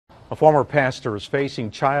A former pastor is facing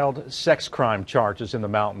child sex crime charges in the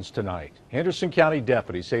mountains tonight. Henderson County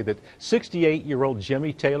deputies say that 68-year-old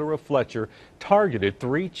Jimmy Taylor of Fletcher targeted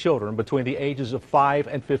 3 children between the ages of 5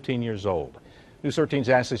 and 15 years old. News 13's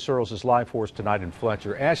Ashley Searles is live for us tonight in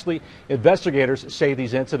Fletcher. Ashley, investigators say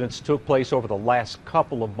these incidents took place over the last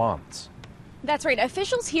couple of months. That's right.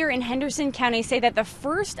 Officials here in Henderson County say that the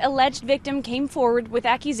first alleged victim came forward with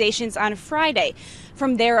accusations on Friday.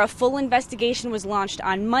 From there, a full investigation was launched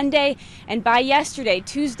on Monday, and by yesterday,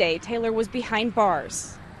 Tuesday, Taylor was behind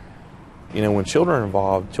bars. You know, when children are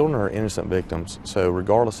involved, children are innocent victims. So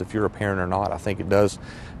regardless if you're a parent or not, I think it does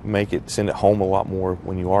send it home a lot more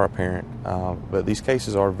when you are a parent. But these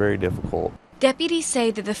cases are very difficult. Deputies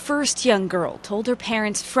say that the first young girl told her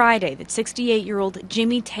parents Friday that 68-year-old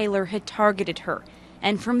Jimmy Taylor had targeted her.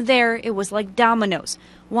 And from there, it was like dominoes.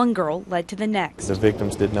 One girl led to the next. The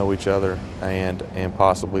victims did know each other, and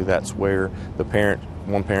possibly that's where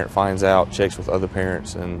one parent finds out, checks with other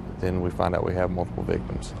parents, and then we find out we have multiple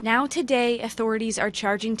victims. Now today, authorities are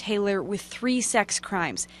charging Taylor with 3 sex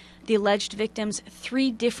crimes. The alleged victims,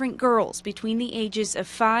 3 different girls between the ages of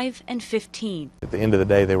 5 and 15. At the end of the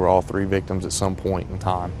day, they were all 3 victims at some point in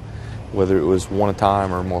time, whether it was one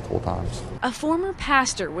time or multiple times. A former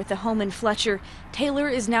pastor with a home in Fletcher, Taylor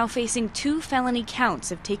is now facing 2 felony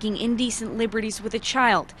counts of taking indecent liberties with a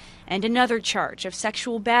child and another charge of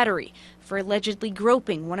sexual battery for allegedly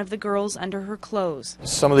groping one of the girls under her clothes.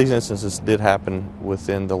 Some of these instances did happen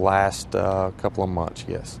within the last couple of months,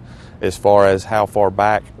 yes. As far as how far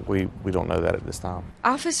back, we don't know that at this time.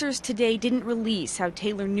 Officers today didn't release how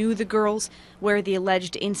Taylor knew the girls, where the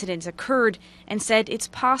alleged incidents occurred, and said it's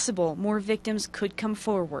possible more victims could come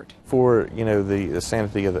forward. For the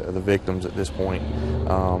sanity of the victims at this point,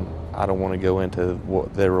 I don't want to go into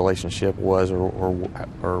what their relationship was or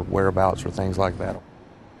whereabouts or things like that.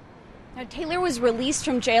 Now, Taylor was released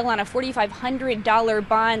from jail on a $4,500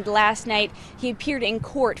 bond last night. He appeared in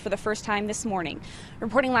court for the first time this morning.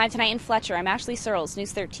 Reporting live tonight in Fletcher, I'm Ashley Searles,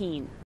 News 13.